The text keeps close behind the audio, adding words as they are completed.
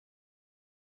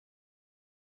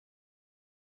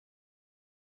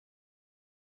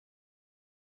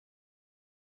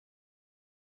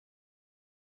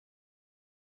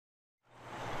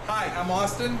I'm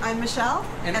Austin. I'm Michelle.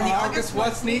 And the August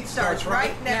What's Neat starts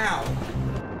right now.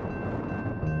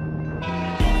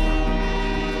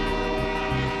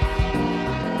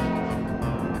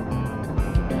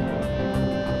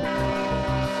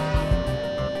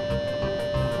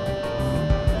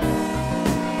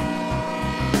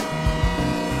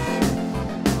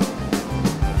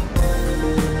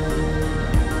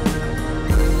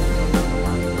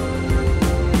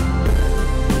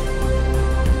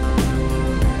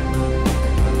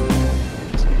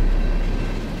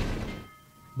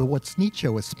 The What's Neat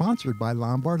Show is sponsored by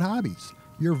Lombard Hobbies,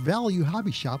 your value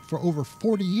hobby shop for over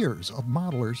 40 years of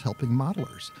modelers helping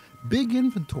modelers. Big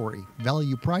inventory,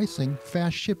 value pricing,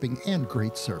 fast shipping, and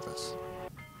great service.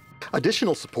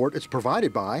 Additional support is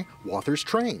provided by Wathers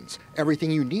Trains, everything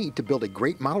you need to build a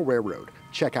great model railroad.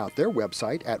 Check out their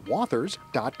website at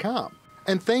wathers.com.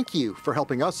 And thank you for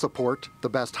helping us support the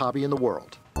best hobby in the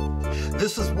world.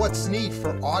 This is What's Neat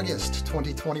for August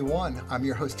 2021. I'm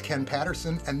your host, Ken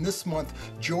Patterson, and this month,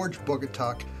 George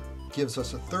Bogatiuk gives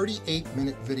us a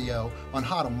 38-minute video on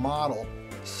how to model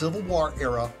Civil War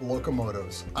era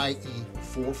locomotives, i.e.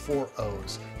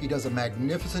 440s. He does a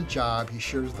magnificent job. He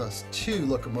shares with us 2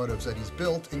 locomotives that he's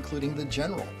built, including the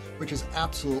General, which is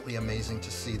absolutely amazing to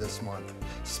see this month.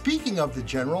 Speaking of the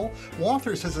General,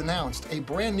 Wathers has announced a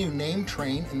brand new name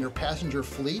train in their passenger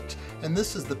fleet, and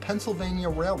this is the Pennsylvania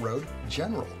Railroad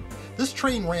General. This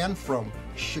train ran from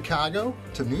Chicago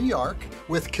to New York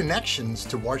with connections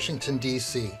to Washington,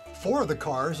 D.C. 4 of the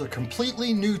cars are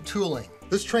completely new tooling.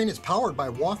 This train is powered by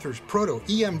Wathers Proto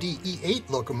EMD E8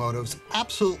 locomotives,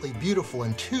 absolutely beautiful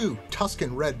in 2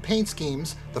 Tuscan red paint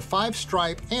schemes, the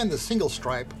 5-stripe and the single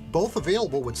stripe, both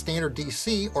available with standard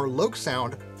DC or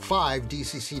LoCoSound 5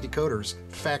 DCC decoders,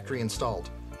 factory installed.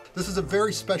 This is a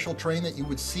very special train that you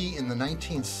would see in the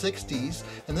 1960s,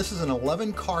 and this is an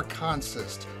 11-car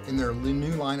consist in their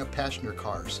new line of passenger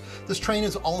cars. This train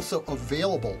is also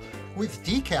available with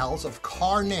decals of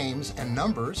car names and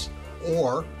numbers,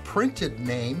 or printed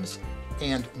names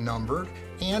and numbered,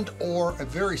 and or a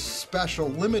very special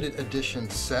limited edition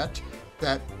set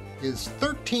that is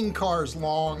 13 cars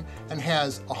long and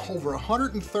has over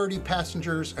 130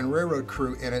 passengers and railroad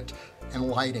crew in it and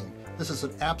lighting. This is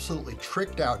an absolutely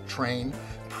tricked out train.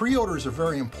 Pre-orders are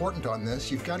very important on this.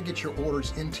 You've got to get your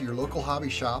orders into your local hobby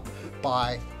shop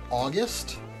by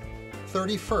August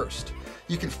 31st.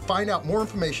 You can find out more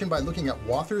information by looking at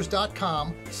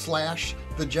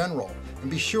wathers.com/thegeneral. And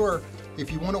be sure,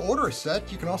 if you want to order a set,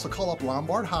 you can also call up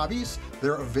Lombard Hobbies.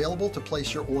 They're available to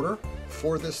place your order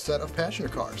for this set of passenger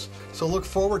cars. So look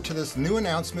forward to this new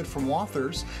announcement from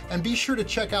Wathers, and be sure to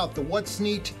check out the What's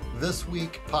Neat This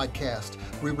Week podcast.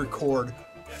 We record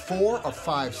 4 or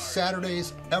 5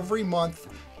 Saturdays every month,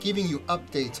 giving you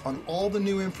updates on all the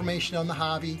new information on the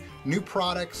hobby, new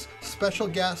products, special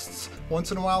guests.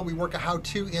 Once in a while we work a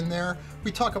how-to in there.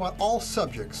 We talk about all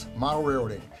subjects model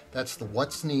railroading. That's the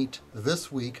What's Neat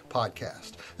This Week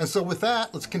podcast. And so with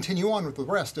that, let's continue on with the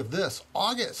rest of this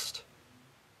August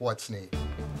What's Neat.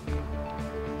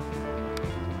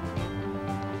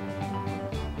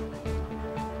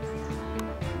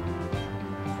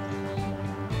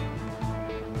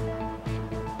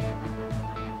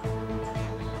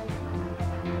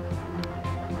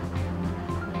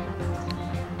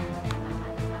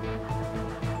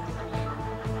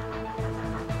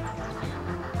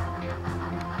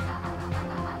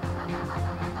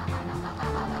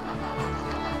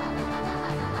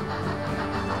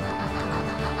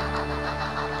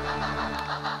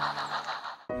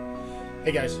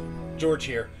 Hey guys, George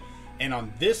here, and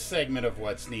on this segment of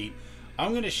What's Neat,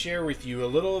 I'm going to share with you a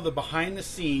little of the behind the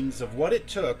scenes of what it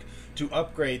took to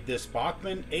upgrade this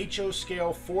Bachmann HO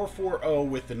scale 440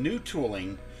 with the new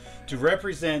tooling to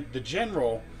represent the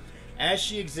General as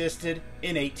she existed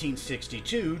in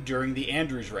 1862 during the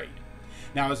Andrews raid.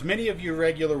 Now, as many of you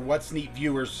regular What's Neat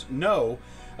viewers know,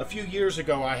 a few years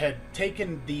ago I had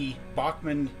taken the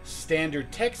Bachmann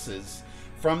Standard Texas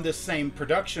from this same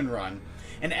production run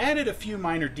and added a few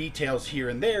minor details here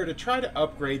and there to try to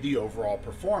upgrade the overall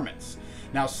performance.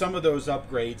 Now, some of those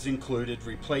upgrades included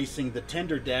replacing the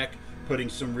tender deck, putting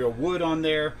some real wood on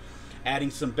there, adding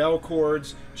some bell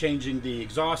cords, changing the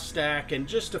exhaust stack, and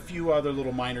just a few other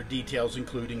little minor details,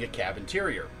 including a cab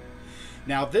interior.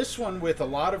 Now, this one, with a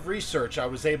lot of research, I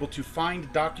was able to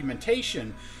find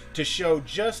documentation to show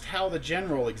just how the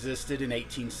General existed in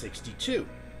 1862.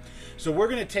 So we're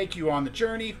going to take you on the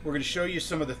journey. We're going to show you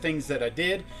some of the things that I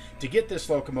did to get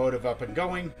this locomotive up and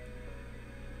going.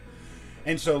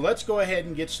 And so let's go ahead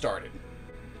and get started.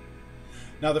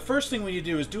 Now, the first thing we need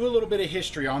to do is do a little bit of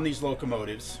history on these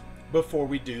locomotives before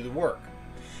we do the work.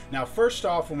 Now, first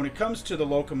off, when it comes to the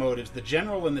locomotives, the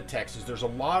General and the Texas, there's a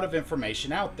lot of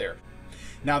information out there.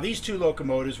 Now, these two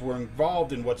locomotives were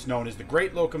involved in what's known as the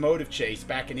Great Locomotive Chase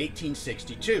back in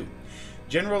 1862.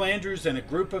 General Andrews and a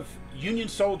group of Union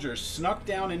soldiers snuck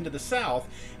down into the South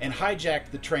and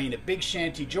hijacked the train at Big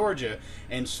Shanty, Georgia,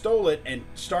 and stole it and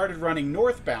started running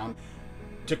northbound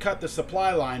to cut the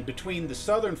supply line between the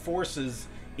Southern forces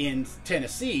in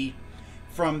Tennessee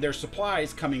from their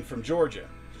supplies coming from Georgia.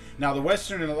 Now, the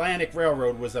Western Atlantic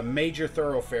Railroad was a major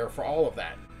thoroughfare for all of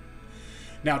that.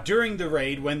 Now, during the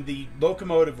raid, when the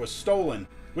locomotive was stolen,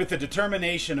 with the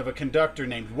determination of a conductor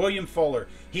named William Fuller,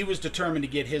 he was determined to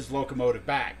get his locomotive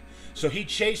back. So he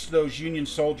chased those Union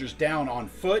soldiers down on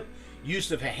foot,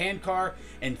 use of a handcar,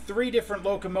 and 3 different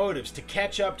locomotives to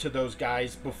catch up to those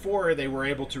guys before they were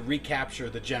able to recapture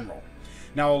the General.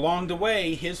 Now, along the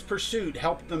way, his pursuit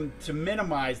helped them to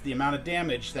minimize the amount of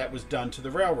damage that was done to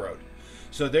the railroad.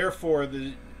 So therefore,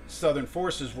 the Southern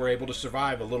forces were able to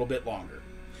survive a little bit longer.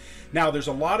 Now, there's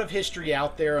a lot of history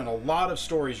out there and a lot of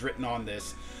stories written on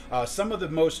this. Some of the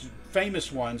most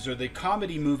famous ones are the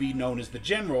comedy movie known as The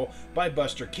General by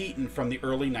Buster Keaton from the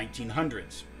early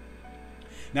 1900s.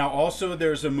 Now, also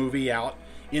there's a movie out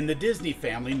in the Disney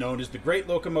family known as The Great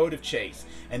Locomotive Chase,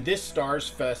 and this stars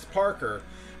Fess Parker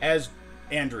as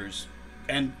Andrews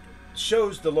and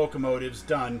shows the locomotives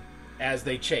done as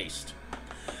they chased.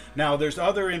 Now, there's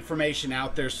other information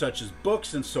out there such as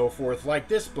books and so forth, like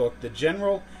this book, The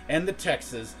General and the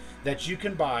Texas, that you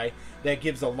can buy that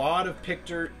gives a lot of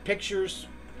pictures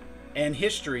and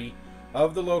history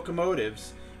of the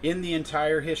locomotives in the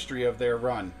entire history of their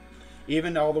run,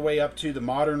 even all the way up to the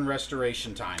modern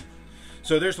restoration time.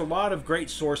 So there's a lot of great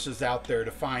sources out there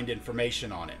to find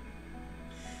information on it.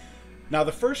 Now,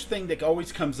 the first thing that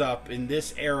always comes up in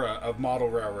this era of model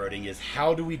railroading is,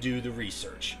 how do we do the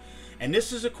research? And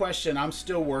this is a question I'm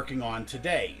still working on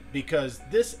today, because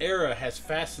this era has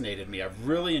fascinated me. I've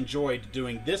really enjoyed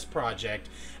doing this project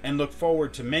and look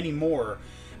forward to many more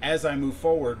as I move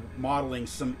forward modeling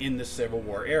some in the Civil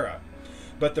War era.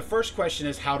 But the first question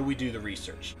is, how do we do the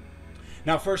research?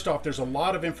 Now, first off, there's a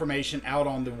lot of information out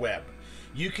on the web.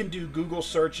 You can do Google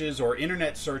searches or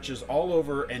internet searches all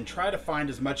over and try to find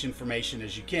as much information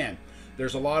as you can.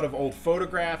 There's a lot of old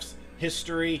photographs,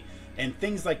 history, and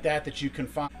things like that that you can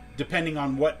find depending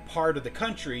on what part of the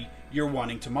country you're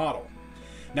wanting to model.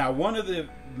 Now, one of the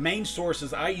main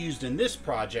sources I used in this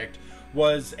project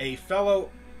was a fellow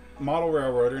model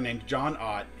railroader named John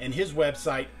Ott and his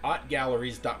website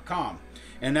ottgalleries.com,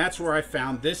 and that's where I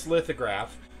found this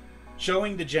lithograph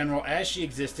showing the General as she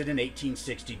existed in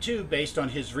 1862 based on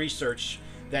his research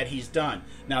that he's done.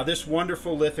 Now, this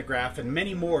wonderful lithograph and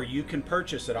many more you can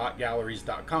purchase at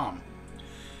ottgalleries.com.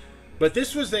 But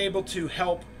this was able to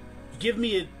help give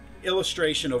me an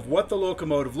illustration of what the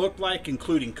locomotive looked like,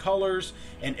 including colors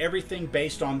and everything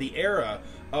based on the era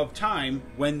of time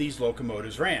when these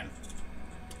locomotives ran.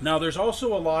 Now, there's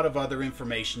also a lot of other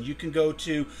information. You can go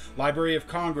to Library of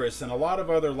Congress and a lot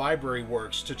of other library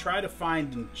works to try to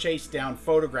find and chase down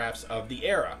photographs of the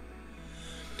era.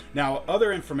 Now,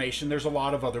 other information, there's a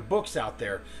lot of other books out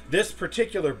there. This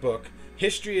particular book,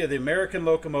 History of the American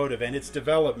Locomotive and its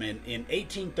Development in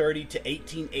 1830 to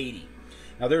 1880.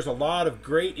 Now, there's a lot of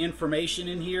great information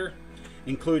in here,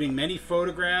 including many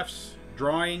photographs,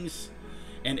 drawings,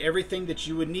 and everything that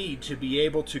you would need to be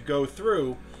able to go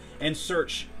through and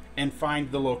search and find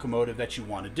the locomotive that you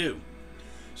want to do.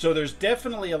 So there's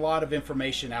definitely a lot of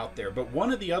information out there, but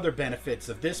one of the other benefits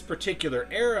of this particular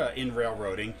era in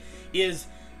railroading is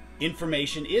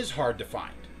information is hard to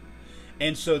find.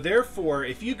 And so therefore,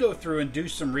 if you go through and do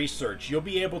some research, you'll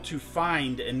be able to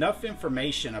find enough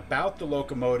information about the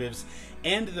locomotives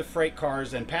and the freight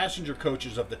cars and passenger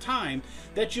coaches of the time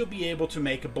that you'll be able to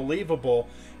make a believable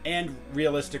and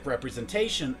realistic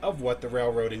representation of what the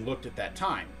railroading looked at that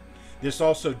time. This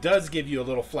also does give you a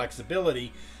little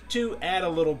flexibility to add a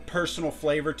little personal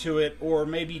flavor to it, or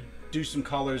maybe do some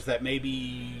colors that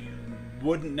maybe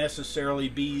wouldn't necessarily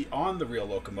be on the real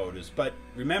locomotives. But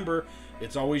remember,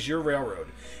 it's always your railroad.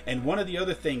 And one of the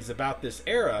other things about this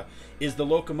era is the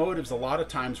locomotives a lot of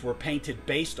times were painted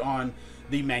based on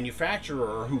the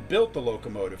manufacturer or who built the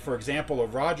locomotive. For example, a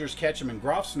Rogers, Ketchum, and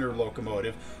Grosvenor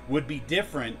locomotive would be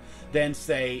different than,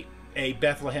 say, a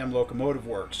Bethlehem Locomotive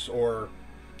Works or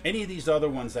any of these other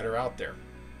ones that are out there.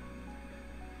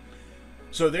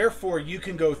 So therefore, you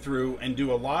can go through and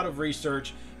do a lot of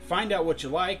research, find out what you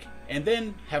like, and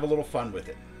then have a little fun with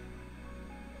it.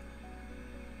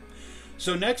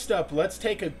 So next up, let's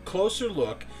take a closer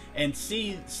look and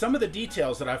see some of the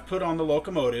details that I've put on the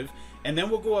locomotive, and then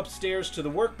we'll go upstairs to the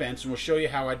workbench and we'll show you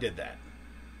how I did that.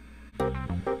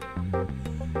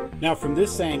 Now from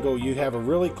this angle you have a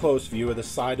really close view of the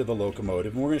side of the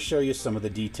locomotive, and we're going to show you some of the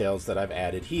details that I've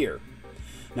added here.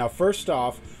 Now first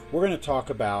off, we're going to talk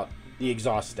about the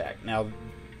exhaust stack. Now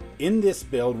in this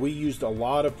build we used a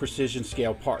lot of precision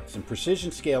scale parts, and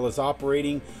Precision Scale is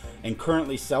operating and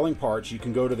currently selling parts. You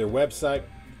can go to their website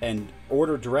and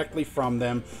order directly from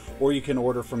them, or you can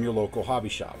order from your local hobby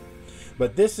shop.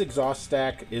 But this exhaust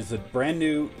stack is a brand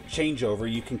new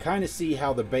changeover. You can kind of see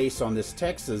how the base on this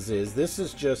Texas is. This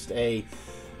is just a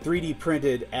 3D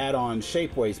printed add-on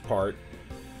Shapeways part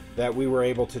that we were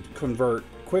able to convert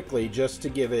quickly just to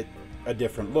give it a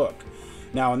different look.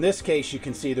 Now in this case you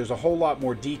can see there's a whole lot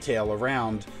more detail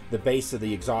around the base of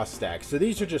the exhaust stack. So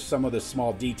these are just some of the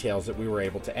small details that we were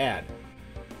able to add.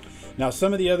 Now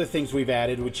some of the other things we've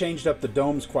added, we changed up the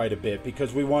domes quite a bit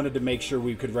because we wanted to make sure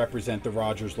we could represent the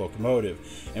Rogers locomotive.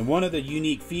 And one of the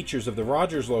unique features of the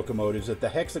Rogers locomotives is that the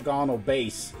hexagonal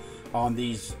base on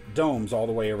these domes all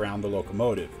the way around the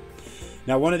locomotive.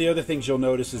 Now one of the other things you'll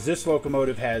notice is this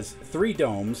locomotive has 3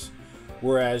 domes,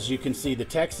 whereas you can see the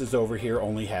Texas over here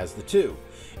only has the 2.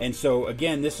 And so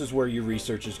again, this is where your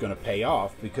research is going to pay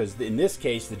off, because in this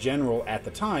case the General at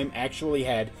the time actually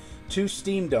had 2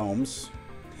 steam domes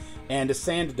and a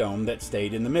sand dome that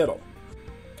stayed in the middle.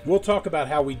 We'll talk about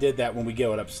how we did that when we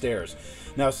go upstairs.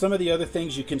 Now some of the other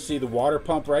things, you can see the water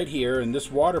pump right here, and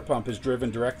this water pump is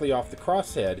driven directly off the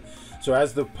crosshead. So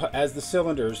as the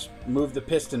cylinders move the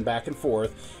piston back and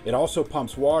forth, it also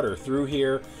pumps water through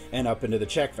here and up into the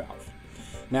check valve.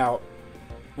 Now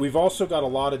we've also got a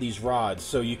lot of these rods,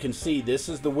 so you can see this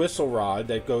is the whistle rod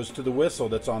that goes to the whistle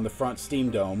that's on the front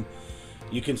steam dome.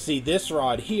 You can see this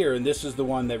rod here, and this is the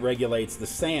one that regulates the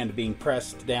sand being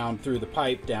pressed down through the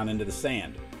pipe down into the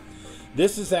sand.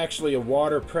 This is actually a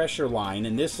water pressure line,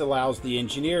 and this allows the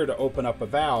engineer to open up a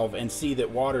valve and see that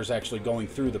water is actually going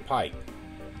through the pipe.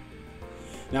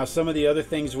 Now some of the other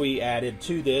things we added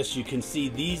to this, you can see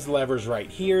these levers right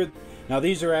here. Now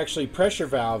these are actually pressure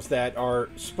valves that are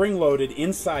spring-loaded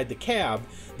inside the cab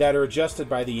that are adjusted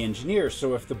by the engineer.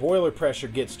 So if the boiler pressure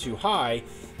gets too high,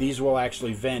 these will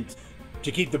actually vent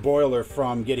to keep the boiler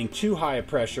from getting too high a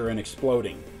pressure and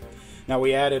exploding. Now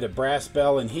we added a brass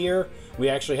bell in here. We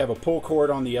actually have a pull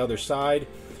cord on the other side.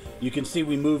 You can see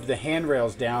we moved the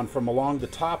handrails down from along the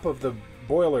top of the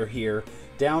boiler here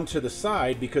down to the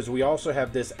side, because we also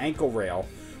have this ankle rail,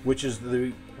 which is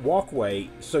the walkway.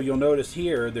 So you'll notice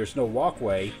here there's no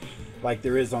walkway like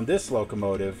there is on this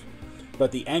locomotive,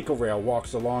 but the ankle rail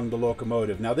walks along the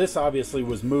locomotive. Now this obviously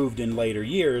was moved in later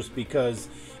years, because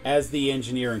as the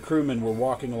engineer and crewmen were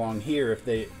walking along here, if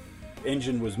the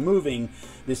engine was moving,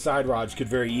 the side rods could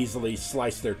very easily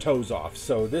slice their toes off.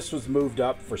 So this was moved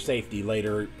up for safety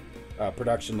later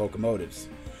production locomotives.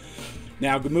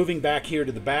 Now moving back here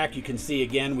to the back, you can see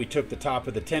again we took the top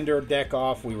of the tender deck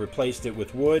off, we replaced it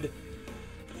with wood.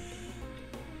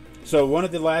 So one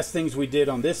of the last things we did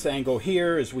on this angle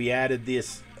here is we added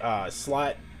this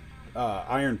slot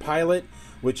iron pilot,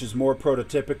 which is more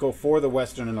prototypical for the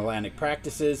Western and Atlantic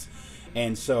practices.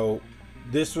 And so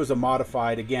this was a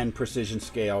modified, again, precision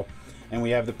scale, and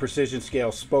we have the precision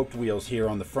scale spoked wheels here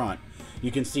on the front.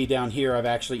 You can see down here I've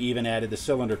actually even added the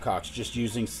cylinder cocks just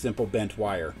using simple bent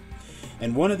wire.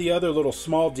 And one of the other little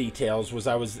small details was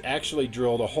I was actually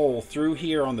drilled a hole through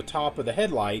here on the top of the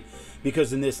headlight,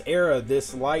 because in this era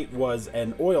this light was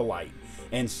an oil light.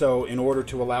 And so in order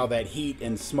to allow that heat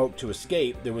and smoke to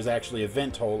escape, there was actually a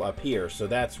vent hole up here. So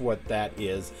that's what that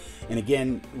is. And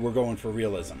again, we're going for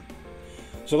realism.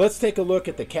 So let's take a look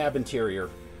at the cab interior.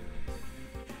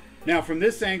 Now from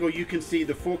this angle you can see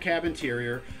the full cab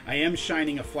interior. I am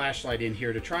shining a flashlight in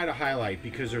here to try to highlight,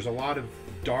 because there's a lot of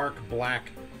dark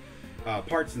black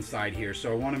parts inside here.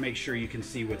 So I want to make sure you can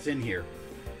see what's in here.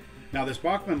 Now this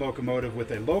Bachmann locomotive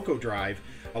with a loco drive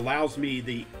allows me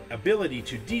the ability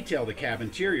to detail the cab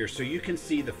interior. So you can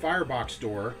see the firebox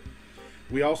door.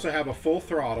 We also have a full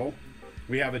throttle.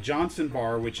 We have a Johnson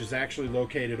bar, which is actually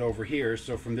located over here.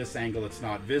 So from this angle it's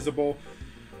not visible.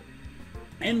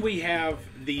 And we have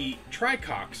the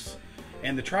tricocks.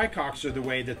 And the tricocks are the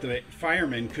way that the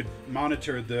firemen could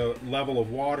monitor the level of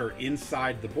water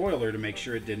inside the boiler to make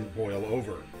sure it didn't boil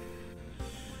over.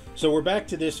 So we're back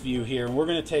to this view here, and we're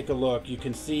going to take a look. You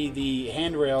can see the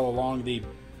handrail along the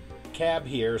cab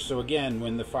here. So again,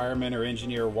 when the firemen or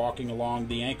engineer are walking along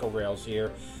the ankle rails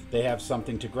here, they have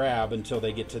something to grab until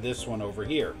they get to this one over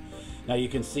here. Now you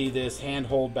can see this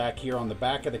handhold back here on the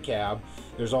back of the cab.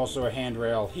 There's also a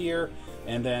handrail here,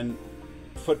 and then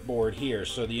footboard here,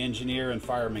 so the engineer and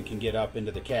fireman can get up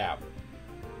into the cab.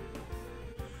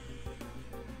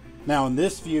 Now in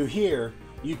this view here,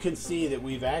 you can see that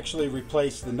we've actually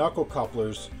replaced the knuckle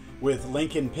couplers with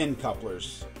Lincoln pin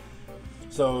couplers.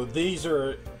 So these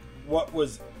are what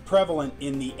was prevalent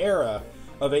in the era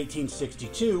of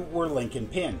 1862 were link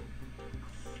and pin.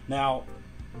 Now,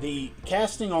 the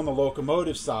casting on the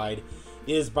locomotive side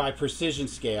is by precision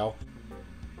scale.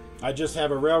 I just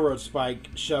have a railroad spike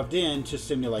shoved in to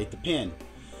simulate the pin.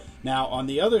 Now, on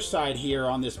the other side here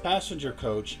on this passenger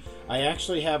coach, I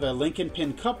actually have a link and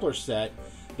pin coupler set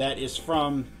that is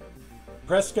from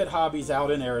Prescott Hobbies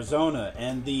out in Arizona,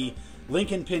 and the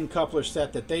link and pin coupler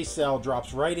set that they sell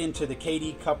drops right into the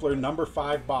KD coupler number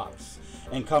 5 box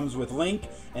and comes with link,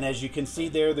 and as you can see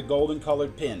there, the golden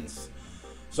colored pins.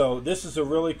 So this is a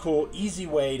really cool, easy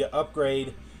way to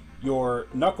upgrade your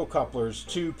knuckle couplers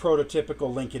to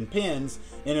prototypical link and pins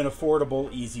in an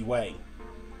affordable, easy way.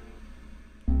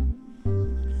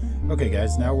 Okay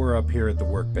guys, now we're up here at the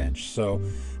workbench. So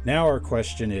now our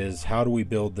question is, how do we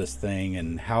build this thing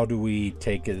and how do we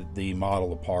take the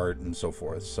model apart and so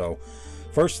forth? So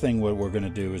first thing what we're going to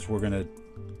do is we're going to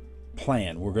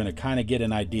plan. We're going to kind of get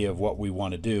an idea of what we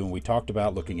want to do, and we talked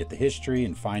about looking at the history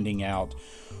and finding out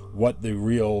what the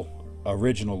real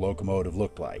original locomotive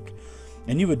looked like.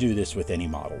 And you would do this with any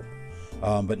model.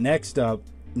 But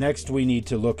next we need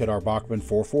to look at our Bachmann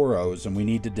 440s, and we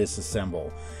need to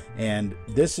disassemble. And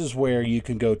this is where you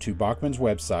can go to Bachmann's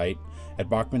website at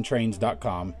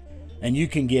bachmanntrains.com, and you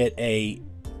can get a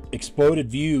exploded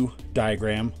view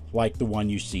diagram like the one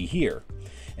you see here.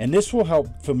 And this will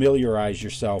help familiarize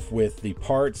yourself with the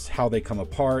parts, how they come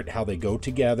apart, how they go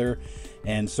together,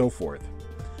 and so forth.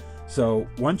 So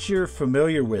once you're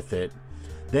familiar with it,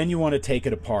 then you want to take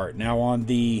it apart. Now on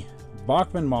the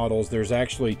Bachmann models, there's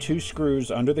actually 2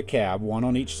 screws under the cab, one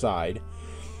on each side,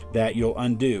 that you'll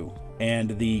undo.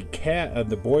 And the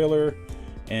boiler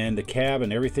and the cab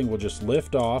and everything will just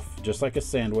lift off, just like a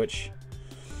sandwich.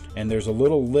 And there's a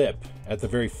little lip at the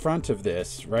very front of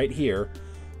this, right here,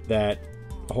 that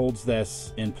holds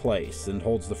this in place and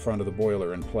holds the front of the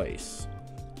boiler in place.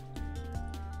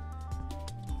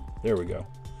 There we go.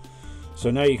 So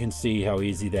now you can see how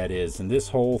easy that is, and this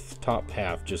whole top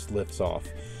half just lifts off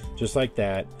just like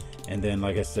that, and then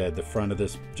like I said, the front of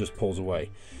this just pulls away.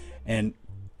 And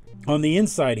on the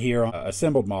inside here,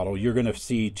 assembled model, you're going to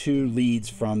see 2 leads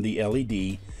from the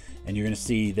LED, and you're going to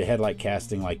see the headlight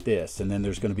casting like this, and then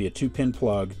there's going to be a 2-pin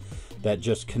plug that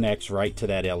just connects right to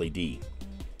that LED.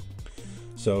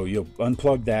 So you'll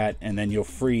unplug that, and then you'll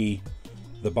free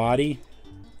the body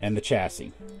and the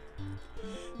chassis.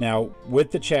 Now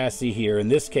with the chassis here, in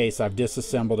this case I've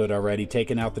disassembled it already,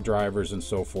 taken out the drivers and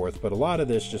so forth, but a lot of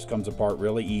this just comes apart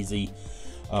really easy.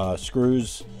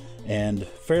 Screws and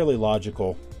fairly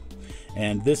logical.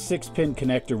 And this 6-pin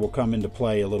connector will come into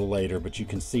play a little later, but you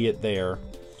can see it there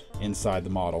inside the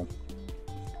model.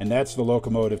 And that's the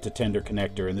locomotive to tender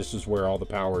connector, and this is where all the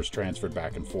power is transferred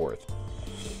back and forth.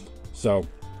 So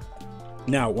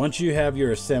now once you have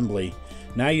your assembly,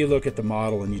 now you look at the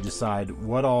model and you decide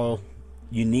what all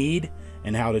you need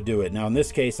and how to do it. Now in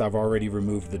this case I've already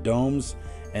removed the domes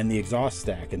and the exhaust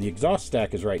stack, and the exhaust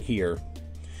stack is right here,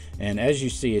 and as you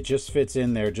see it just fits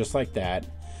in there just like that.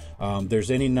 There's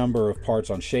any number of parts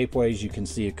on Shapeways. You can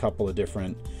see a couple of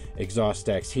different exhaust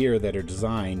stacks here that are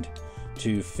designed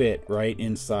to fit right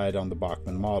inside on the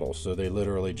Bachmann model, so they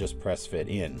literally just press fit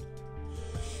in.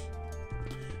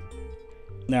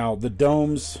 Now the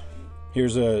domes,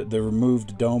 here's the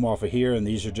removed dome off of here, and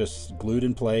these are just glued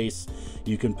in place.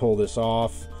 You can pull this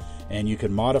off and you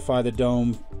can modify the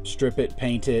dome, strip it,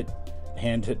 paint it,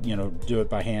 do it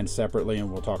by hand separately,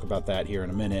 and we'll talk about that here in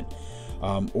a minute.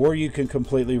 Or you can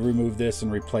completely remove this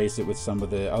and replace it with some of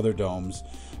the other domes.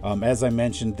 As I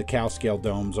mentioned, the cow scale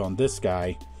domes on this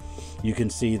guy, you can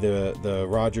see the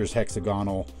Rogers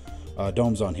hexagonal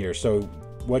domes on here. So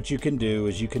what you can do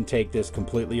is you can take this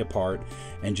completely apart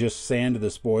and just sand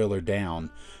the spoiler down.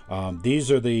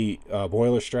 These are the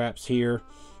boiler straps here,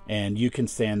 and you can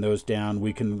sand those down.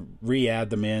 We can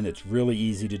re-add them in. It's really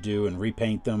easy to do, and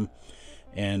repaint them,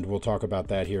 and we'll talk about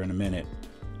that here in a minute.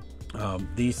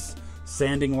 These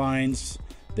sanding lines,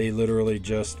 they literally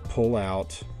just pull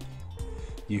out.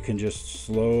 You can just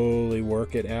slowly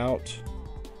work it out.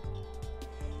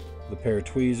 The pair of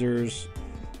tweezers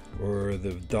or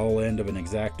the dull end of an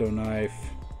X-Acto knife,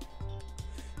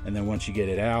 and then once you get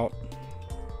it out,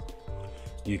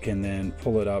 you can then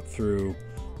pull it up through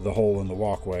the hole in the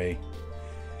walkway.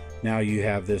 Now you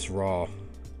have this raw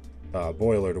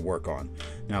boiler to work on.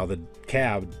 Now the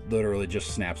cab literally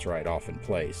just snaps right off in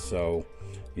place, so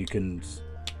you can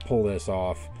pull this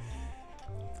off.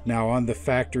 Now on the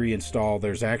factory install,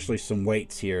 there's actually some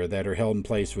weights here that are held in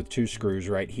place with 2 screws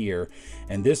right here,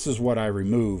 and this is what I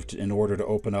removed in order to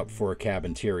open up for a cab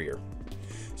interior.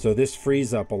 So this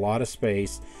frees up a lot of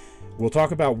space. We'll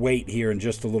talk about weight here in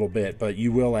just a little bit, but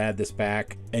you will add this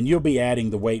back, and you'll be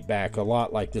adding the weight back a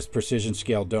lot like this precision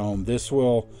scale dome. This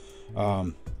will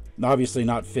obviously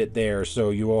not fit there,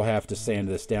 so you will have to sand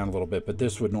this down a little bit, but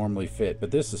this would normally fit. But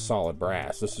this is solid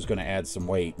brass. This is going to add some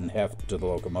weight and heft to the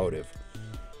locomotive.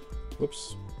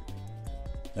 Whoops.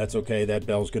 That's okay, that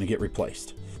bell's going to get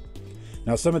replaced.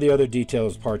 Now some of the other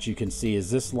details parts you can see is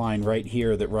this line right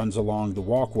here that runs along the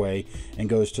walkway and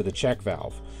goes to the check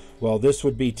valve. Well, this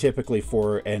would be typically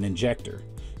for an injector,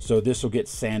 so this will get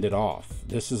sanded off.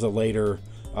 This is a later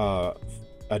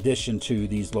addition to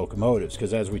these locomotives,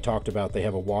 because as we talked about, they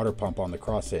have a water pump on the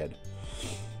crosshead.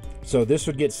 So this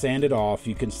would get sanded off.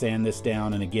 You can sand this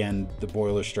down, and again, the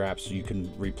boiler straps, you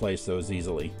can replace those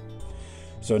easily.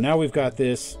 So now we've got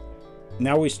this.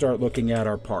 Now we start looking at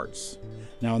our parts.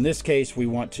 Now in this case, we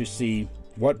want to see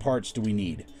what parts do we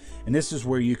need. And this is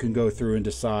where you can go through and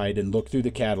decide and look through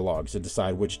the catalogs and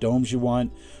decide which domes you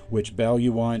want, which bell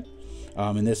you want.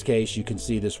 In this case, you can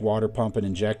see this water pump and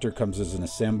injector comes as an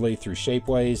assembly through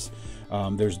Shapeways.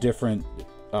 There's different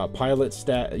pilots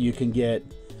that you can get,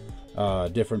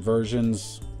 different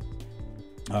versions.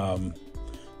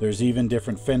 There's even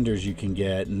different fenders you can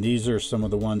get, and these are some of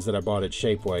the ones that I bought at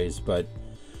Shapeways. But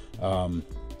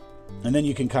and then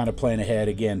you can kind of plan ahead,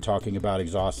 again, talking about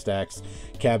exhaust stacks,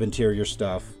 cab interior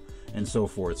stuff, and so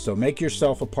forth. So make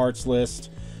yourself a parts list.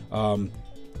 I'm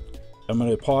going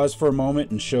to pause for a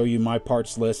moment and show you my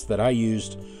parts list that I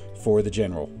used for the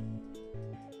General.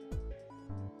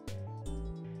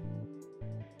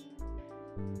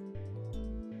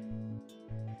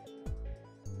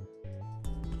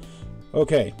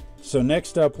 Okay, so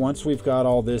next up, once we've got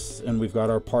all this and we've got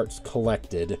our parts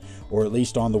collected, or at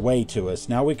least on the way to us,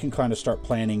 now we can kind of start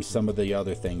planning some of the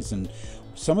other things. And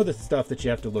some of the stuff that you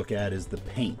have to look at is the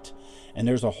paint. And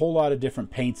there's a whole lot of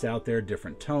different paints out there,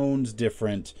 different tones,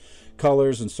 different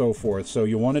colors, and so forth. So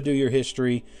you want to do your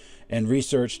history and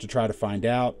research to try to find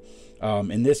out.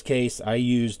 In this case, I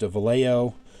used a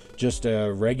Vallejo, just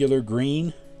a regular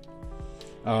green.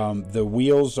 The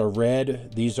wheels are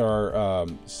red. These are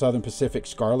Southern Pacific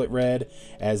Scarlet Red,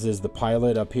 as is the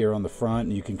pilot up here on the front.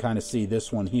 And you can kind of see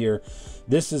this one here.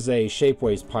 This is a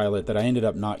Shapeways pilot that I ended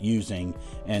up not using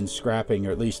and scrapping,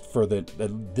 or at least for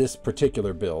this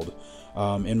particular build.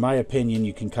 In my opinion,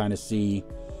 you can kind of see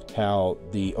how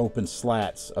the open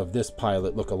slats of this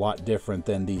pilot look a lot different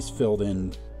than these filled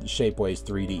in Shapeways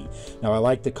 3D. Now I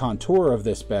like the contour of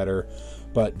this better,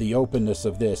 but the openness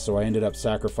of this, so I ended up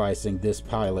sacrificing this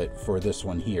pilot for this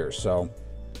one here. So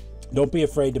don't be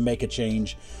afraid to make a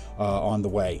change on the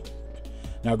way.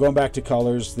 Now going back to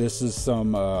colors, this is a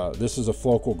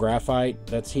Flocal Graphite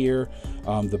that's here.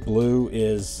 The blue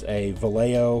is a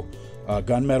Vallejo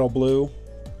gunmetal blue,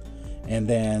 and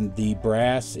then the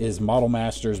brass is Model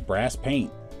Masters brass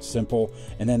paint, simple.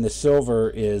 And then the silver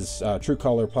is True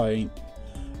Color paint,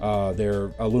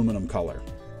 their aluminum color.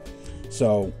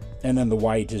 So, and then the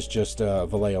white is just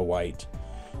Vallejo white.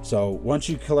 So once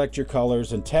you collect your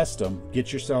colors and test them,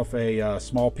 get yourself a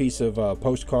small piece of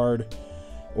postcard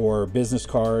or business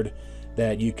card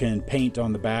that you can paint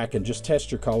on the back, and just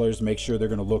test your colors, make sure they're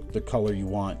going to look the color you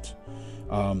want.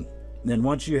 Then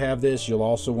once you have this, you'll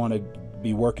also want to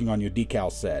be working on your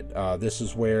decal set. This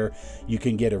is where you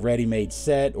can get a ready-made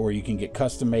set, or you can get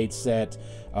custom-made set.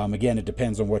 Again, it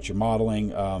depends on what you're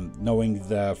modeling. Knowing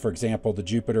for example, the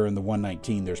Jupiter and the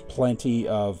 119, there's plenty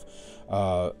of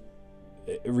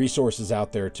resources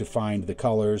out there to find the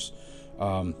colors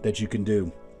that you can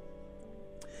do.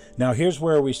 Now here's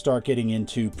where we start getting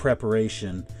into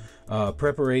preparation.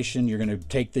 You're going to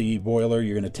take the boiler,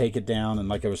 you're going to take it down, and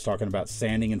like I was talking about,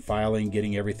 sanding and filing,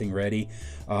 getting everything ready.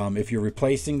 If you're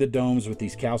replacing the domes with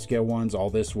these cow scale ones, all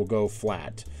this will go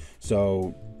flat.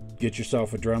 So get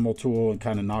yourself a Dremel tool and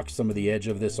kind of knock some of the edge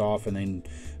of this off, and then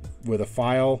with a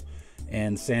file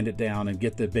and sand it down and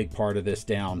get the big part of this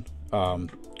down,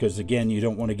 because again, you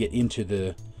don't want to get into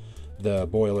the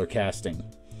boiler casting.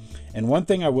 And one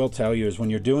thing I will tell you is when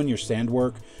you're doing your sand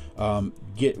work,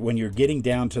 when you're getting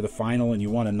down to the final and you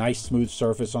want a nice smooth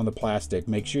surface on the plastic,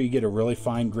 make sure you get a really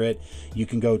fine grit. You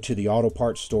can go to the auto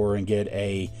parts store and get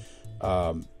a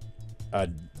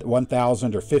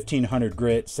 1000 or 1500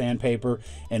 grit sandpaper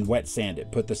and wet sand it.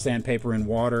 Put the sandpaper in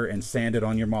water and sand it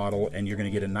on your model, and you're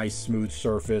going to get a nice smooth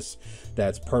surface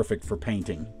that's perfect for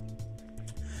painting.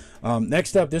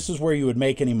 Next up, this is where you would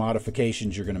make any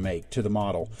modifications you're going to make to the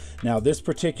model. Now this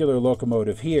particular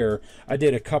locomotive here, I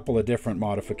did a couple of different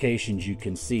modifications you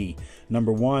can see.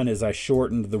 Number one is I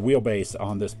shortened the wheelbase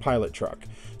on this pilot truck.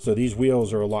 So these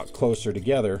wheels are a lot closer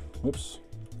together. Whoops.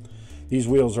 these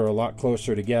wheels are a lot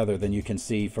closer together than you can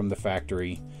see from the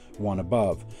factory one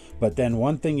above. But then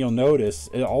one thing you'll notice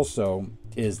also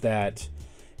is that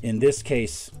in this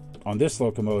case, on this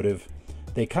locomotive,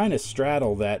 they kind of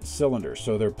straddle that cylinder,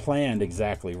 so they're planned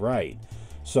exactly right.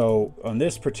 So on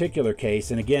this particular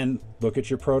case, and again, look at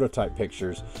your prototype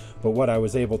pictures, but what I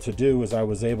was able to do is I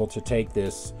was able to take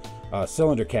this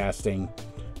cylinder casting,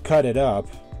 cut it up,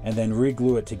 and then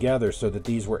re-glue it together so that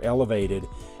these were elevated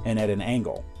and at an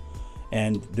angle.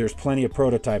 And there's plenty of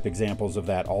prototype examples of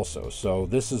that also. So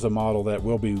this is a model that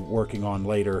we'll be working on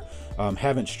later.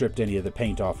 Haven't stripped any of the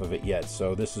paint off of it yet,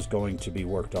 so this is going to be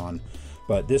worked on.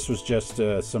 But this was just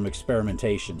some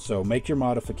experimentation. So make your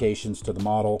modifications to the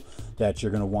model that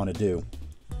you're going to want to do.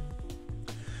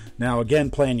 Now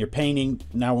again, plan your painting.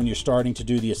 Now when you're starting to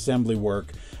do the assembly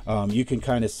work, you can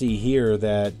kind of see here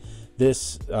that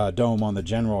this dome on the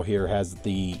General here has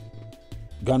the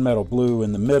gunmetal blue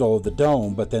in the middle of the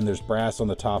dome, but then there's brass on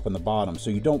the top and the bottom.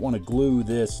 So you don't want to glue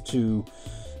this to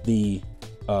the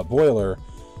boiler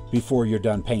before you're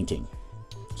done painting.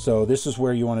 So this is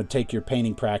where you want to take your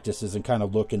painting practices and kind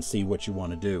of look and see what you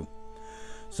want to do.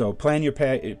 So plan your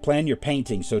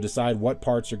painting. So decide what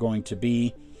parts are going to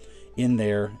be in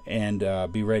there and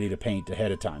be ready to paint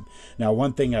ahead of time. Now,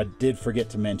 one thing I did forget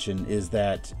to mention is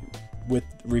that with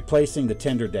replacing the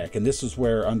tender deck, and this is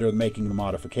where under making the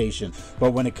modification,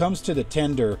 but when it comes to the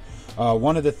tender,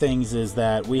 one of the things is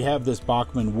that we have this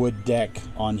Bachmann wood deck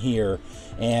on here,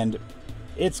 and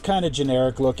it's kind of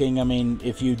generic looking. I mean,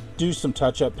 if you do some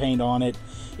touch-up paint on it,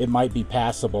 it might be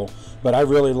passable, but I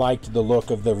really liked the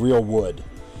look of the real wood.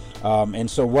 And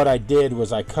so what I did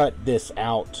was I cut this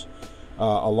out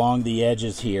along the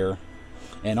edges here,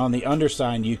 and on the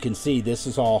underside you can see this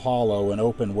is all hollow and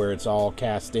open where it's all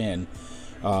cast in.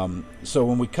 So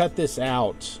when we cut this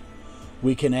out,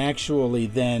 we can actually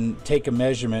then take a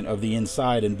measurement of the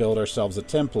inside and build ourselves a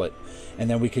template, and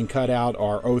then we can cut out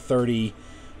our 030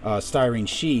 styrene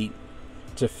sheet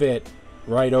to fit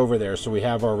right over there, so we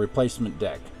have our replacement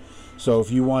deck. So if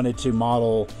you wanted to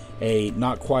model a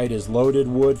not quite as loaded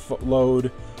wood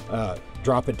load,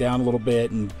 drop it down a little bit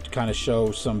and kind of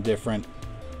show some different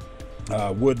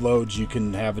wood loads, you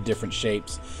can have different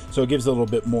shapes, so it gives a little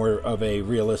bit more of a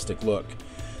realistic look.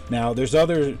 Now there's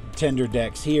other tender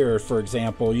decks here. For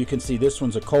example, you can see this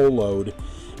one's a coal load,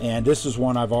 and this is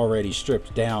one I've already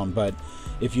stripped down, but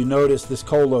if you notice, this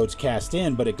coal load's cast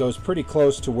in, but it goes pretty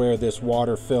close to where this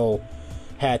water fill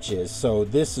hatch is, so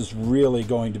this is really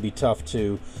going to be tough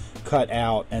to cut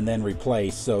out and then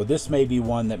replace. So this may be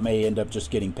one that may end up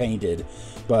just getting painted,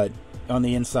 but on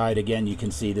the inside, again, you can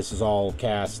see this is all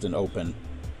cast and open.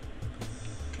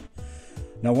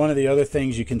 Now, one of the other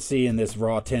things you can see in this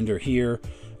raw tender here,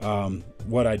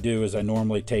 what I do is I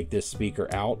normally take this speaker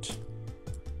out,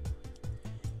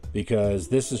 because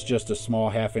this is just a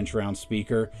small 1/2-inch round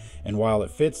speaker, and while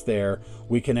it fits there,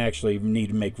 we can actually need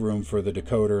to make room for the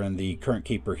decoder and the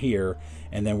CurrentKeeper here,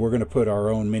 and then we're going to put our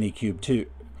own Minicube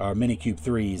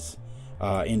 3s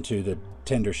into the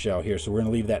tender shell here. So we're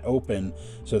going to leave that open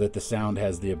so that the sound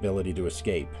has the ability to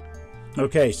escape.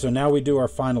 Okay, so now we do our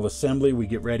final assembly. We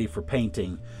get ready for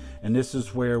painting, and this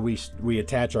is where we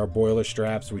attach our boiler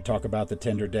straps. We talk about the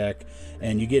tender deck,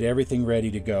 and you get everything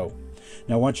ready to go.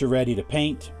 Now once you're ready to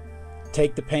paint,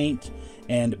 take the paint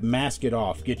and mask it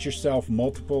off. Get yourself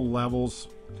multiple levels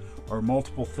or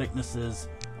multiple thicknesses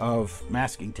of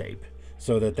masking tape,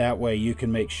 so that way you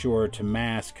can make sure to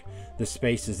mask the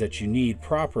spaces that you need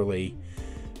properly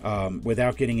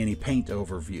without getting any paint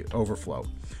overflow.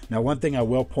 Now, one thing I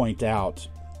will point out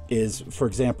is, for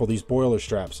example, these boiler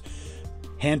straps,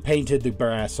 hand painted the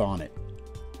brass on it,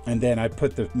 and then I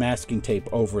put the masking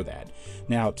tape over that.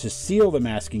 Now, to seal the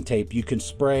masking tape, you can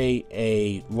spray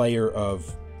a layer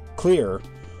of clear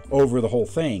over the whole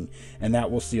thing, and that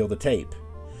will seal the tape.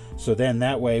 So then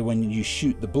that way, when you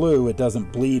shoot the blue, it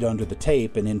doesn't bleed under the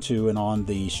tape and into and on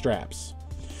the straps.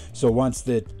 So once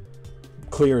the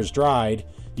clear is dried,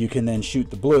 you can then shoot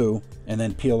the blue and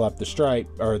then peel up the stripe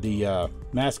or the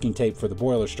masking tape for the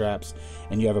boiler straps,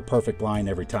 and you have a perfect line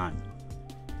every time.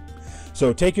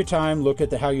 So take your time, look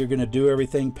at how you're going to do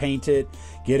everything, paint it,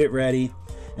 get it ready,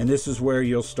 and this is where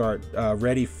you'll start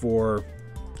ready for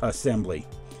assembly.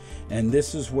 And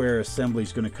this is where assembly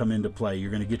is going to come into play.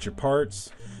 You're going to get your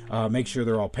parts, make sure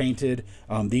they're all painted.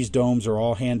 These domes are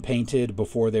all hand painted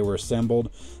before they were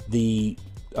assembled. The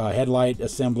headlight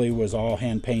assembly was all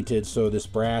hand painted, so this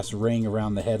brass ring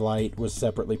around the headlight was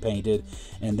separately painted,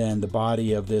 and then the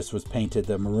body of this was painted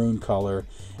the maroon color,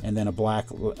 and then a black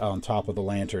on top of the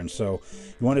lantern. So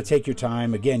you want to take your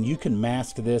time. Again, you can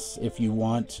mask this if you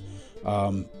want.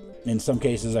 In some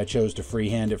cases I chose to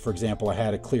freehand it. For example, I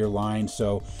had a clear line,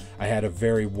 so I had a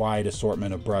very wide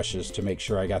assortment of brushes to make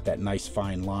sure I got that nice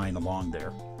fine line along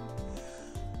there.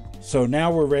 So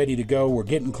now we're ready to go. We're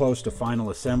getting close to final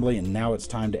assembly, and now it's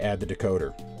time to add the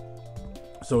decoder.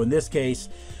 So in this case,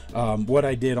 what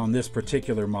I did on this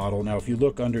particular model, now if you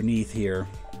look underneath here,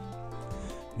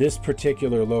 this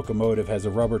particular locomotive has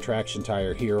a rubber traction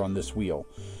tire here on this wheel.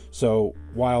 So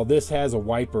while this has a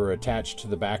wiper attached to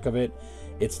the back of it,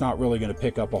 it's not really going to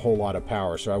pick up a whole lot of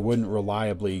power. So I wouldn't rely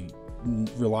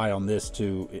on this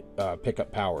to pick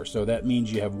up power. So that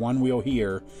means you have one wheel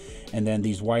here, and then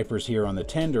these wipers here on the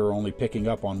tender are only picking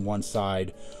up on one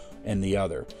side and the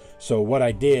other. So what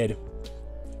I did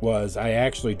was I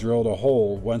actually drilled a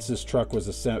hole. Once this truck was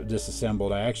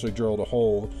disassembled, I actually drilled a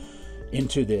hole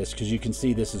into this, because you can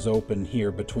see this is open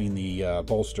here between the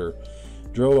bolster.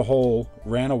 Drilled a hole,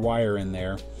 ran a wire in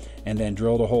there, and then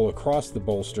drilled a hole across the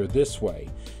bolster this way.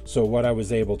 So what I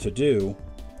was able to do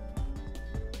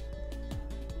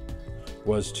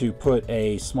was to put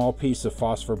a small piece of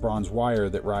phosphor bronze wire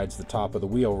that rides the top of the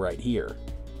wheel right here.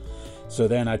 So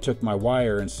then I took my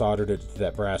wire and soldered it to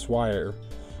that brass wire,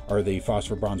 or the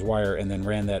phosphor bronze wire, and then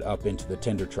ran that up into the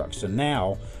tender truck. So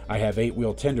now I have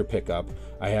 8-wheel tender pickup.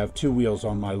 I have 2 wheels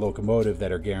on my locomotive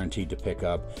that are guaranteed to pick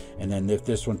up, and then if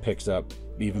this one picks up,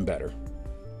 even better.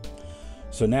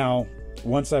 So now,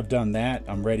 once I've done that,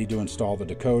 I'm ready to install the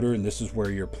decoder, and this is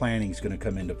where your planning is going to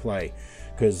come into play.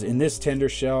 Because in this tender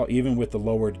shell, even with the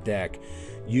lowered deck,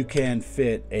 you can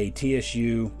fit a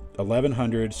TSU-1100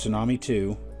 Tsunami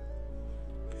 2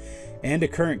 and a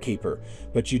CurrentKeeper,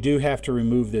 but you do have to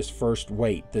remove this first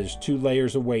weight. There's 2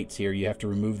 layers of weights here. You have to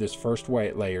remove this first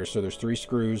weight layer, so there's 3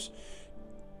 screws.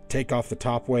 Take off the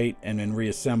top weight and then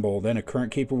reassemble. Then a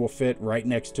CurrentKeeper will fit right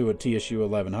next to a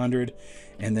TSU-1100,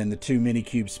 and then the 2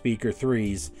 Minikube speaker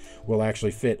 3s will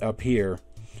actually fit up here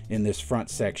in this front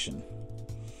section.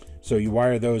 So you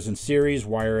wire those in series,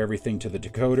 wire everything to the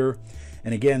decoder,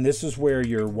 and again, this is where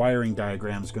your wiring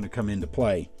diagram is going to come into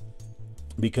play,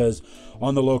 because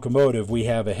on the locomotive we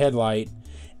have a headlight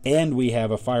and we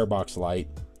have a firebox light,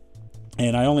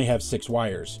 and I only have 6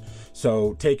 wires.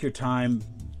 So take your time,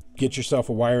 get yourself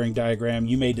a wiring diagram.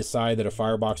 You may decide that a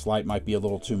firebox light might be a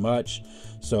little too much,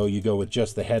 so you go with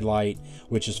just the headlight,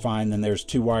 which is fine. Then there's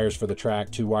 2 wires for the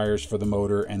track, 2 wires for the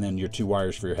motor, and then your 2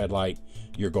 wires for your headlight.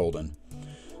 You're golden.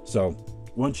 So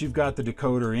once you've got the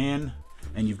decoder in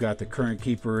and you've got the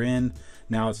CurrentKeeper in,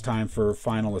 now it's time for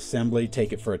final assembly.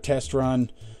 Take it for a test run,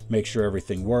 make sure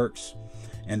everything works,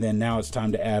 and then now it's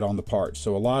time to add on the parts.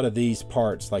 So a lot of these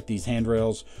parts, like these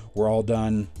handrails, were all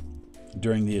done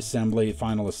during the assembly,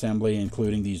 final assembly,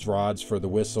 including these rods for the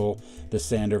whistle, the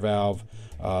sander valve,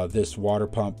 this water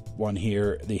pump one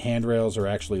here. The handrails are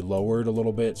actually lowered a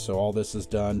little bit, so all this is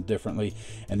done differently.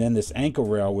 And then this ankle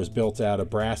rail was built out of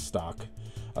brass stock.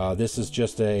 This is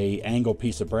just a angle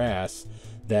piece of brass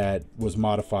that was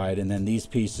modified, and then these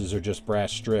pieces are just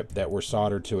brass strip that were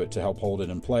soldered to it to help hold it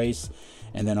in place.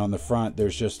 And then on the front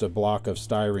there's just a block of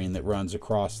styrene that runs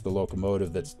across the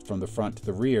locomotive, that's from the front to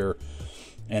the rear,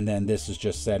 and then this is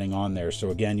just setting on there. So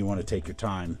again, you want to take your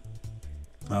time.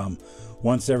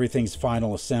 Once everything's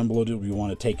final assembled, you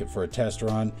want to take it for a test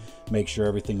run, make sure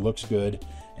everything looks good,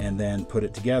 and then put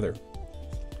it together.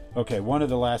 Okay, one of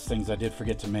the last things I did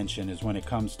forget to mention is when it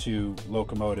comes to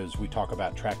locomotives, we talk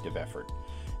about tractive effort.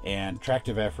 And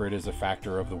tractive effort is a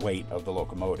factor of the weight of the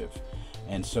locomotive.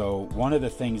 And so one of the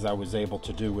things I was able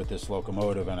to do with this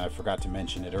locomotive, and I forgot to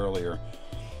mention it earlier,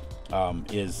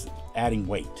 is adding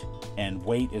weight. And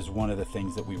weight is one of the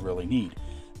things that we really need.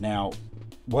 Now,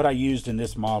 what I used in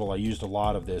this model, I used a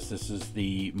lot of this. This is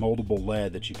the moldable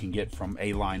lead that you can get from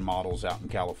A-line models out in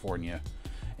California.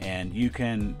 And you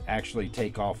can actually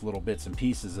take off little bits and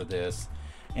pieces of this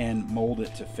and mold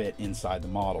it to fit inside the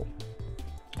model.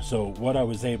 So what I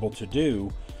was able to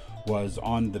do was,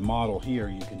 on the model here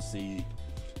you can see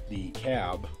the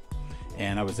cab,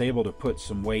 and I was able to put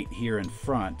some weight here in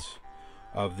front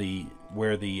of the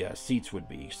where the seats would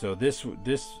be. So this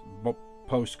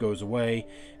post goes away,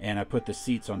 and I put the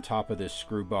seats on top of this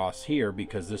screw boss here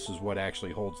because this is what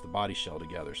actually holds the body shell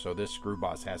together. So this screw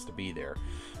boss has to be there.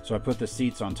 So I put the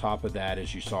seats on top of that,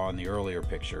 as you saw in the earlier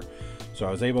picture. So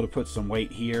I was able to put some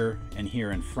weight here and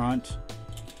here in front.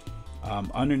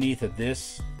 Underneath of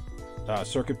this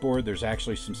circuit board, there's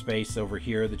actually some space over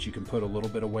here that you can put a little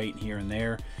bit of weight here and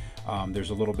there.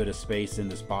 There's a little bit of space in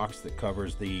this box that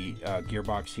covers the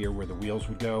gearbox here where the wheels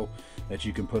would go, that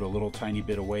you can put a little tiny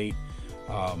bit of weight.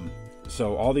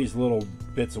 So all these little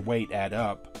bits of weight add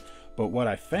up. But what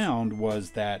I found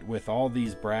was that with all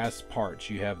these brass parts,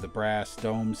 you have the brass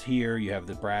domes here, you have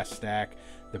the brass stack,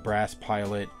 the brass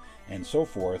pilot, and so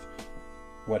forth,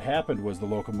 what happened was the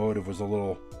locomotive was a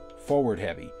little forward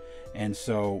heavy, and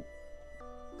so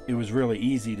it was really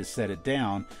easy to set it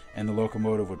down and the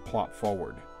locomotive would plop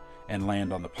forward and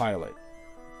land on the pilot.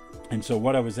 And so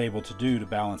what I was able to do to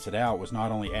balance it out was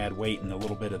not only add weight in a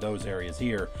little bit of those areas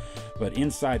here, but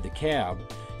inside the cab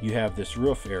you have this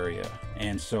roof area.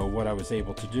 And so what I was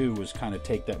able to do was kind of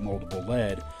take that moldable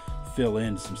lead, fill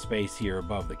in some space here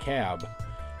above the cab,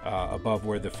 above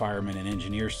where the firemen and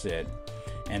engineers sit,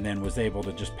 and then was able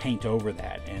to just paint over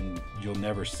that, and you'll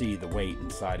never see the weight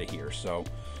inside of here. So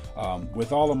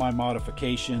with all of my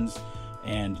modifications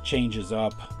and changes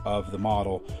up of the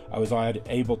model, I was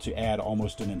able to add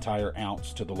almost an entire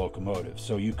ounce to the locomotive.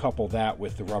 So you couple that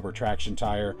with the rubber traction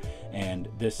tire, and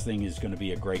this thing is going to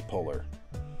be a great puller.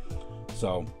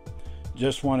 So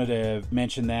just wanted to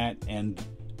mention that, and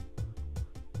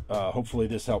hopefully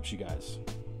this helps you guys.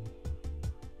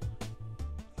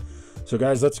 So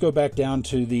guys, let's go back down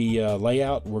to the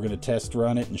layout. We're going to test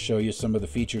run it and show you some of the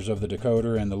features of the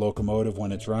decoder and the locomotive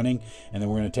when it's running, and then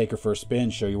we're going to take her for a spin,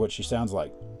 show you what she sounds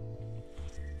like.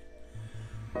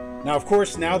 Now, of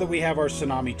course, now that we have our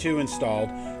Tsunami 2 installed,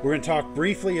 we're going to talk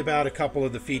briefly about a couple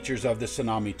of the features of the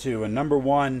Tsunami 2, and number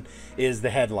one is the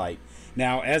headlight.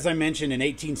 Now, as I mentioned, in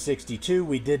 1862,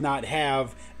 we did not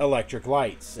have electric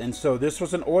lights, and so this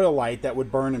was an oil light that would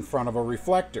burn in front of a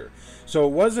reflector. So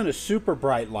it wasn't a super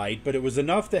bright light, but it was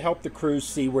enough to help the crews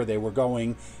see where they were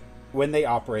going when they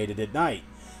operated at night.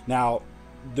 Now,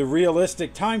 the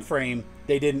realistic time frame,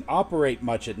 they didn't operate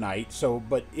much at night,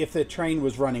 but if the train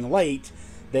was running late,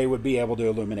 they would be able to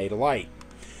illuminate a light.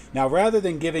 Now, rather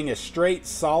than giving a straight,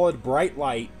 solid, bright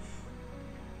light,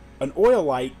 an oil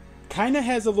light kind of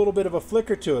has a little bit of a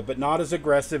flicker to it, but not as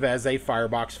aggressive as a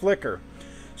firebox flicker.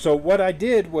 So what I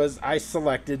did was I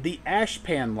selected the ash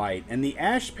pan light, and the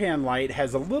ash pan light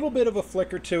has a little bit of a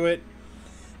flicker to it,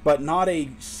 but not a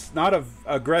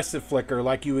aggressive flicker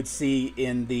like you would see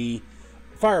in the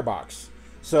firebox.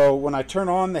 So when I turn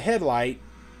on the headlight,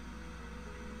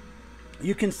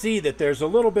 you can see that there's a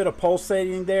little bit of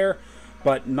pulsating there,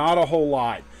 but not a whole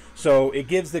lot. So it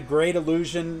gives the great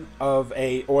illusion of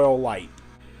a oil light.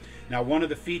 Now, one of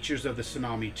the features of the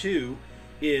Tsunami 2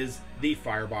 is the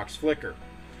firebox flicker.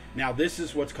 Now, this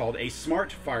is what's called a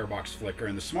smart firebox flicker,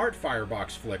 and the smart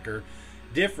firebox flicker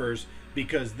differs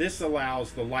because this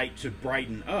allows the light to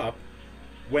brighten up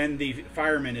when the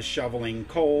fireman is shoveling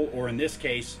coal, or in this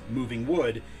case, moving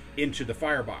wood, into the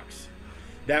firebox.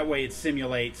 That way it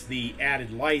simulates the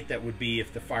added light that would be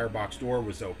if the firebox door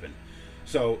was open.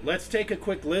 So let's take a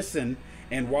quick listen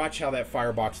and watch how that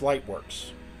firebox light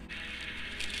works.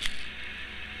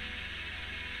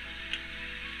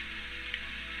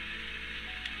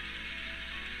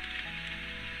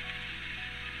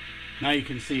 Now you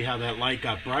can see how that light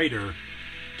got brighter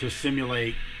to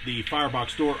simulate the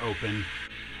firebox door open,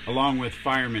 along with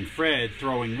Fireman Fred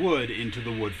throwing wood into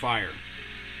the wood fire.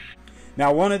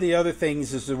 Now, one of the other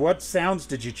things is, what sounds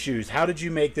did you choose? How did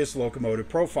you make this locomotive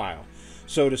profile?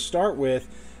 So to start with,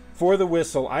 for the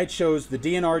whistle, I chose the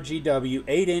DNR-GW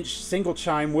 8-inch single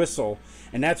chime whistle,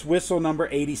 and that's whistle number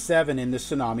 87 in the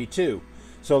Tsunami 2.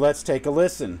 So let's take a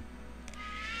listen.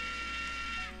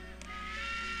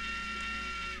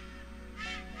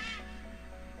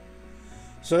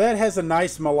 So that has a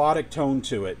nice melodic tone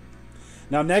to it.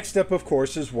 Now, next up, of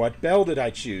course, is what bell did I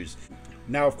choose?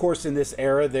 Now, of course, in this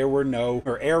era, there were no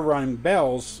air rung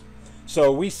bells,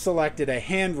 so we selected a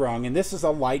hand rung, and this is a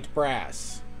light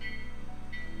brass.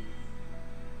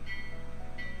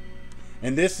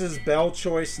 And this is bell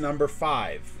choice number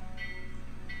 5.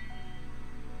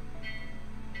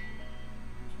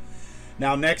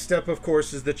 Now, next up, of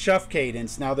course, is the chuff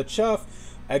cadence. Now, the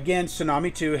chuff, again,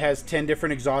 Tsunami 2 has 10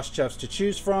 different exhaust chuffs to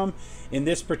choose from. In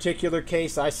this particular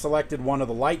case, I selected one of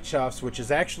the light chuffs, which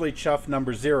is actually chuff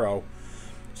number 0.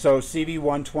 So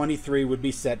CV123 would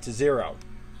be set to 0.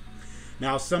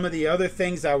 Now, some of the other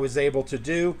things I was able to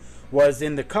do was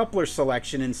in the coupler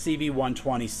selection in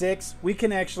CV126, we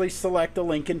can actually select a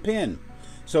link and pin.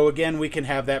 So again, we can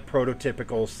have that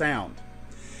prototypical sound.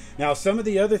 Now, some of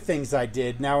the other things I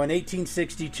did, now in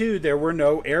 1862, there were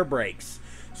no air brakes.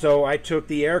 So I took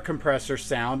the air compressor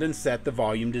sound and set the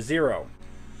volume to 0.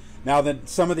 Now,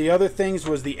 some of the other things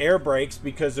was the air brakes,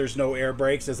 because there's no air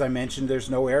brakes. As I mentioned, there's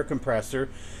no air compressor.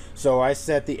 So I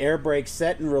set the air brake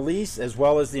set and release, as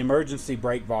well as the emergency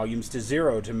brake volumes to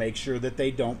 0 to make sure that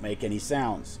they don't make any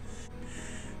sounds.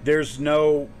 There's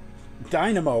no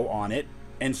dynamo on it,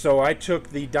 and so I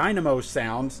took the dynamo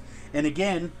sounds and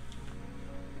again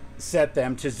set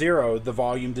them to 0, the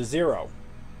volume to 0.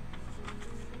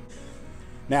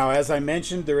 Now, as I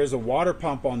mentioned, there is a water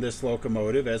pump on this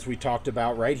locomotive, as we talked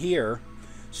about right here.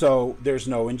 so there's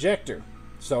no injector.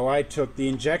 So I took the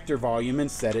injector volume and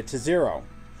set it to 0.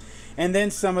 And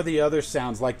then some of the other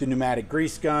sounds like the pneumatic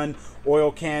grease gun,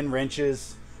 oil can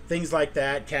wrenches, things like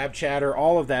that, cab chatter,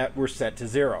 all of that were set to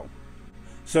 0.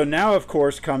 So now of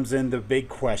course comes in the big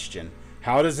question.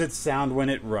 How does it sound when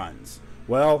it runs?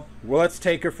 Well, let's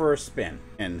take her for a spin.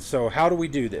 And so how do we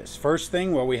do this? First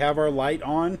thing, well, we have our light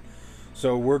on,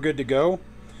 so we're good to go.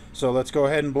 So let's go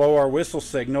ahead and blow our whistle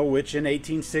signal, which in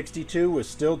 1862 was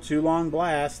still 2 long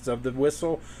blasts of the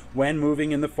whistle when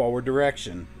moving in the forward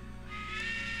direction.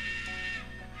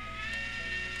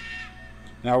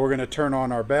 Now we're going to turn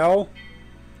on our bell,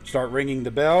 start ringing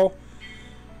the bell.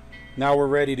 Now we're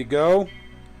ready to go.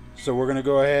 So we're going to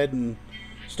go ahead and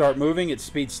start moving at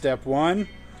speed step 1.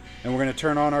 And we're going to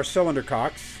turn on our cylinder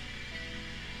cocks.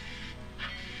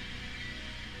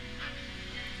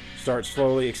 Start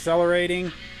slowly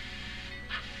accelerating.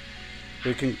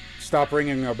 We can stop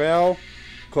ringing our bell,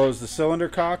 close the cylinder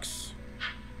cocks,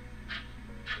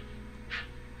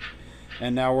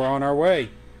 and now we're on our way.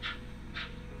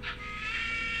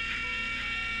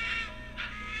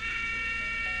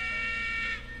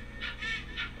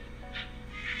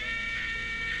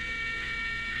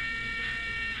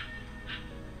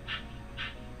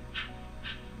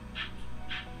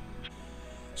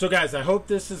 So guys, I hope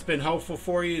this has been helpful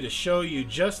for you to show you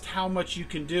just how much you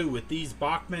can do with these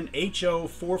Bachmann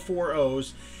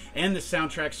HO440s and the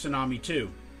SoundTraxx Tsunami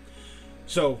 2.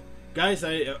 So guys,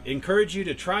 I encourage you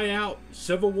to try out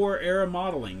Civil War era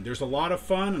modeling. There's a lot of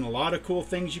fun and a lot of cool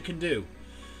things you can do.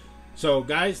 So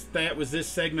guys, that was this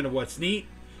segment of What's Neat.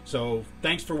 So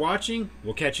thanks for watching.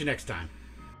 We'll catch you next time.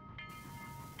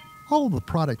 All of the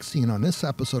products seen on this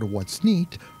episode of What's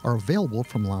Neat are available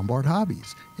from Lombard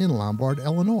Hobbies in Lombard,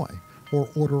 Illinois, or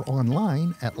order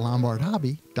online at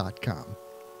lombardhobby.com.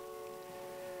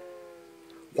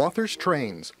 WHATS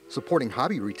Trains, supporting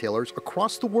hobby retailers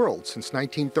across the world since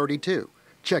 1932.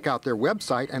 Check out their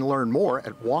website and learn more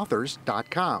at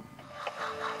wathers.com.